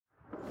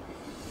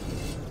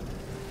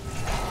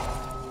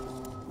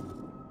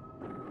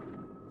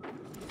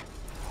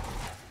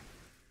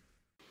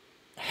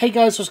Hey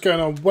guys, what's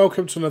going on?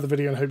 Welcome to another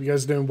video and hope you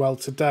guys are doing well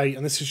today.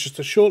 And this is just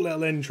a short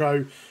little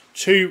intro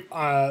to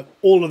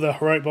all of the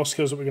heroic boss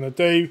skills that we're going to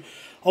do.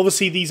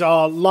 Obviously these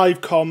are live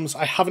comms.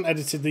 I haven't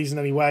edited these in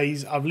any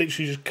ways. I've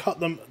literally just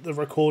cut the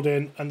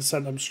recording and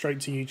sent them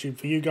straight to YouTube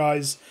for you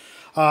guys.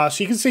 So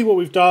you can see what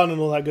we've done and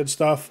all that good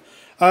stuff.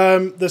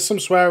 There's some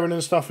swearing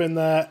and stuff in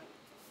there.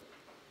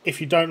 If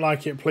you don't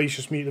like it, please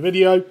just mute the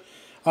video.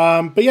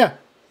 But yeah.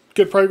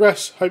 Good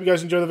progress. Hope you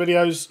guys enjoy the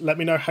videos. Let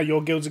me know how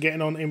your guilds are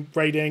getting on in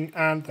raiding,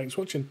 and thanks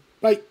for watching.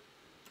 Bye.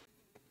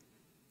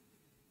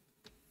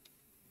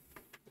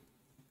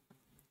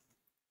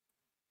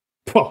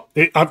 Oh,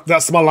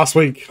 that's my last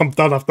week. I'm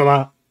done after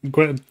that. I'm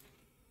quitting.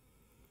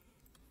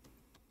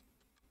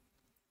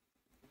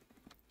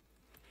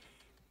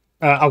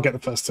 I'll get the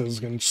first two. I was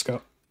going to just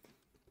go.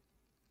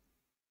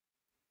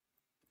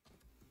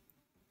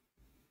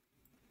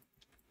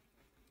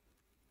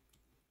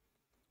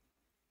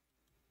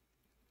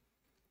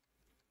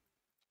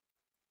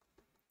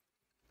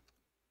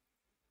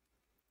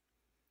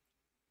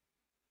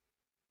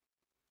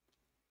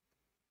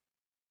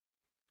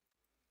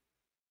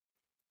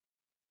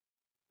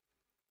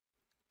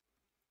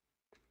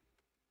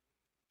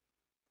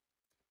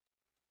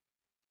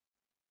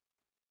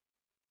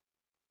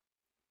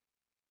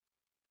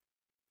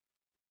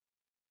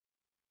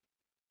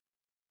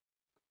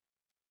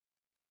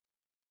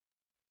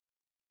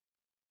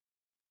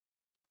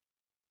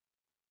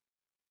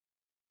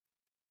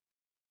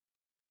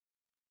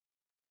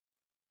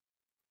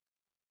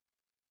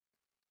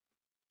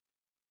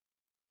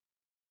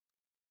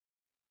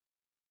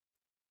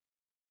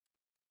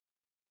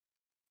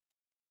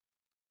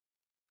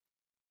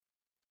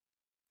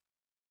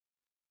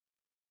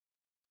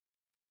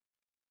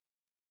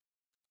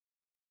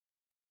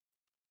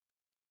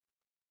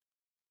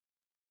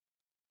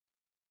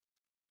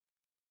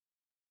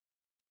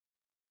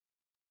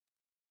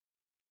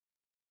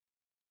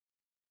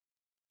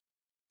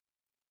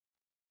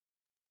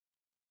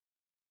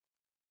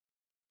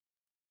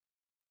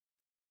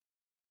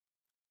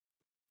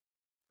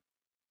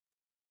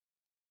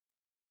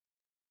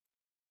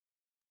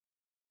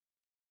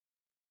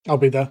 I'll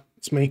be there.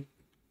 It's me.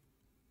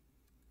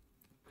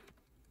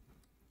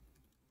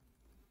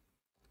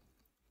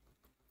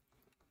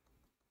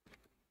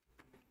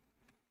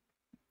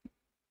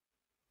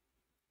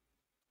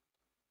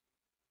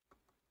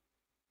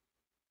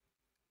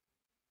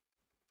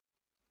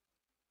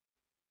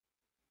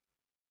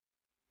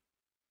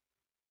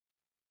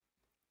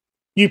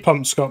 You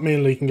pump, Scott. Me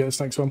and Lee can get this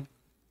next one.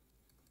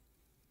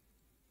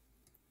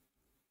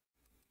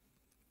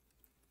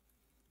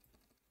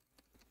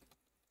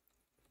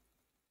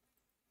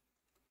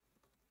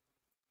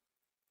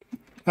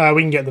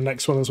 We can get the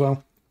next one as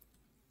well.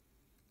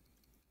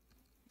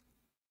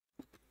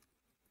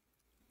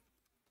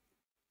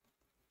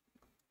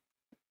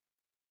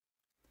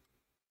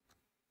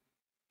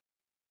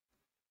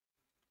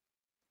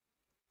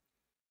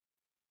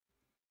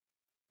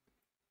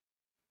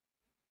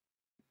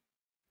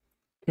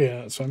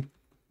 Yeah, that's fine.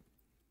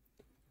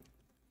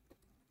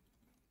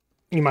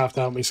 You might have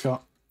to help me,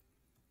 Scott.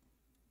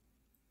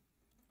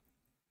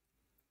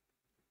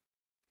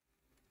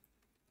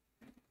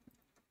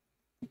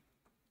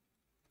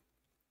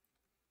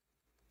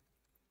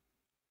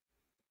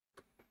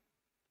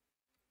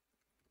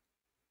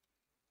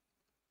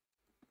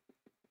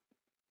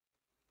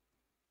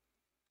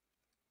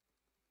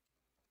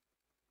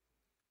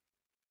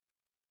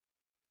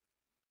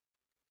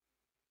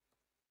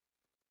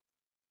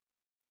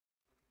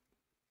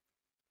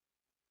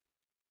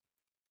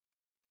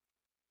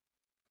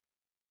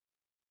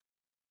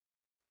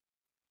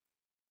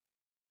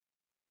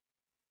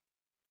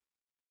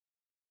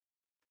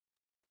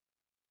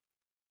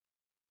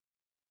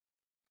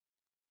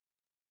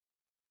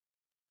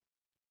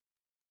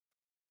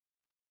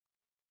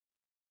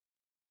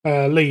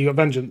 Lee, you got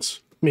vengeance.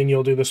 Me and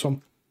you'll do this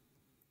one.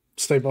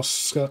 Stay boss,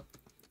 Scott.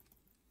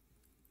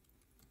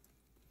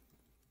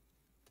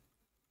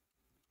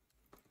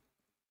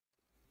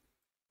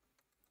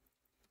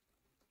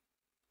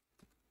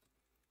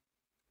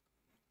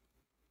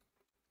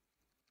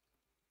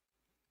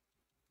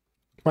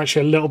 We're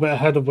actually a little bit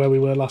ahead of where we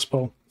were last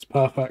poll. It's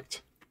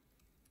perfect.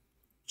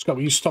 Scott,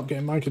 will you stop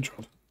getting mind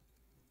controlled?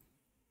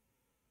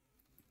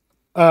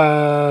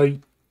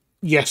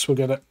 Yes, we'll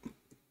get it.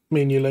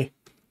 Me and you, Lee.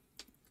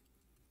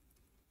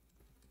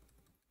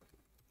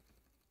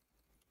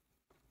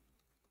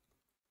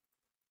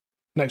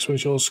 Next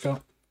one's yours,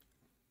 Scott.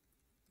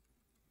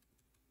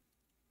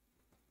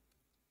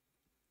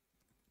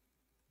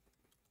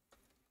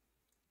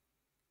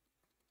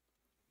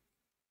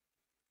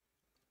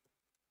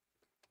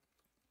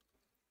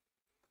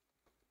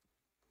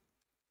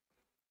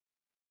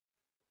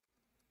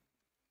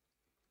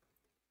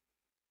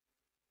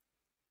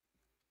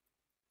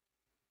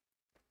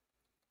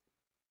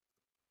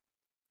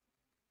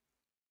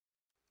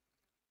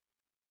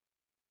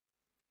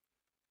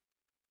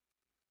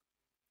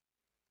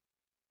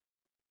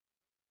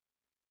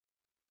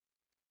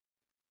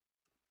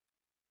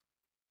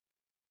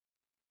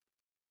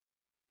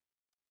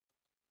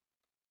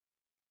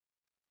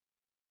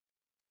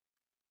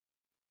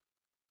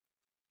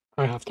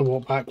 I have to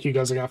walk back. You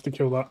guys are going to have to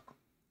kill that.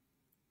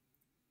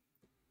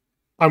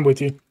 I'm with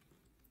you.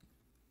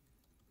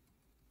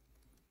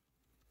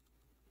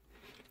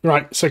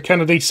 Right, so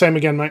Kennedy, same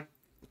again, mate.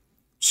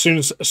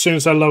 As soon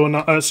as they're low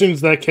enough, as soon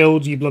as they're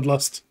killed, you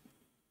bloodlust.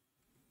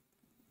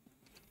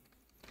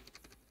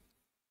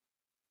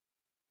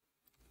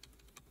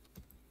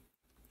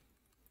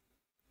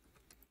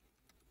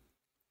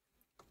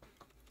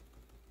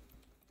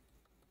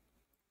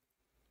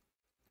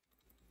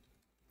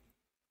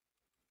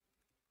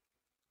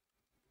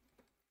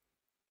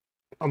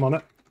 I'm on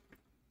it.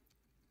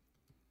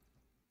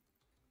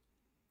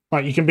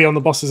 Right, you can be on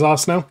the boss's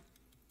arse now.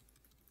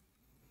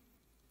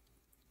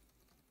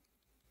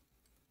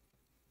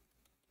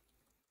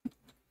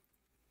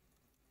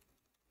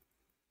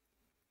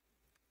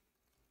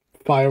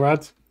 Fire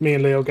ad. Me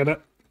and Leo get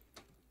it.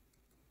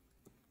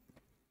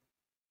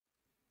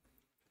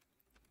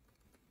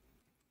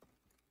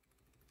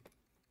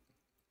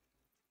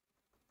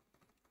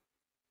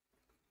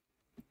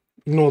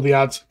 Ignore the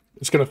ad.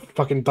 It's going to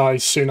fucking die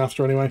soon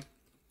after anyway.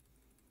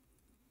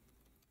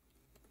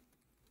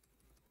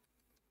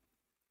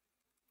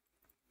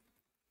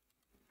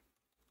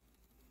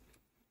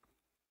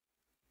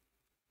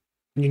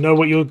 You know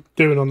what you're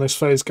doing on this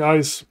phase,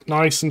 guys.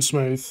 Nice and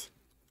smooth.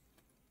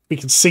 We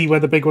can see where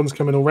the big one's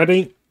coming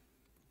already.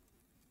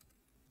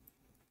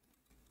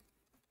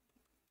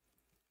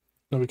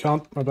 No, we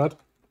can't. My bad.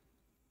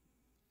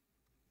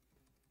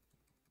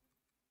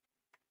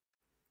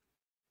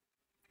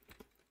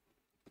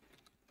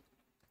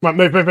 Right,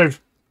 move, move,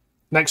 move.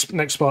 Next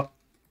spot.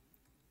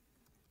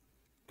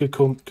 Good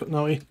call,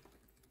 Naughty.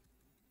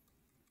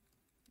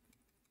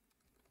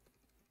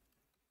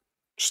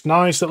 Just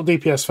nice little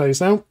DPS phase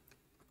now.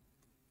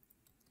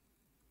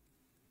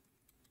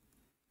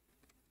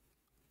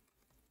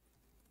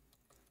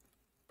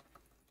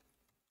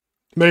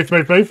 Move,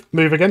 move, move.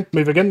 Move again,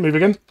 move again, move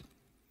again.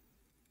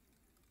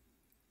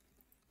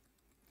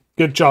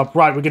 Good job.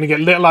 Right, we're going to get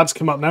little lads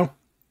come up now.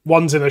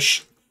 One's in a...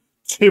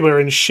 Two are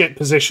in shit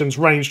positions.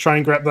 Range, try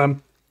and grab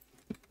them.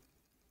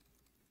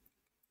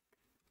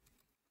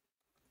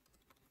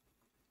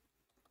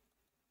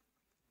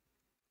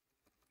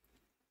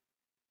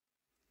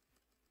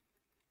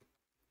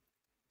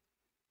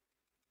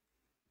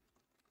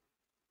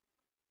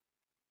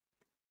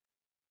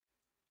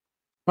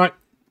 Right.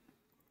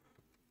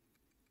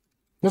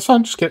 That's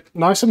fine. Just get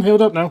nice and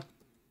healed up now.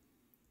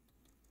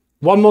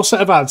 One more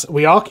set of ads.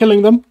 We are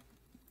killing them.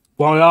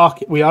 Well,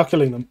 we are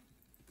killing them.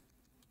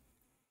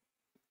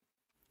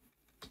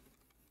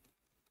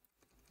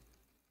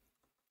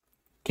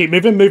 Keep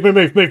moving. Move, move,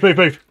 move, move, move,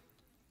 move.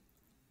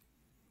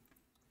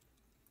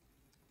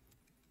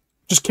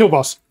 Just kill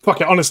boss. Fuck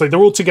it, honestly. They're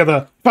all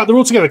together. In fact, they're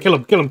all together. Kill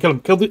them, kill them, kill them.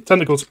 Kill the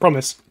tentacles,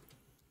 promise.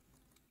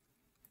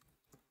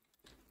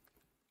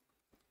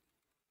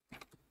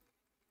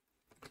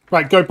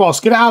 Right, go boss.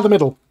 Get it out of the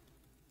middle.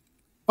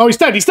 Oh, he's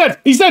dead, he's dead,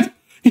 he's dead!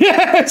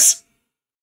 Yes!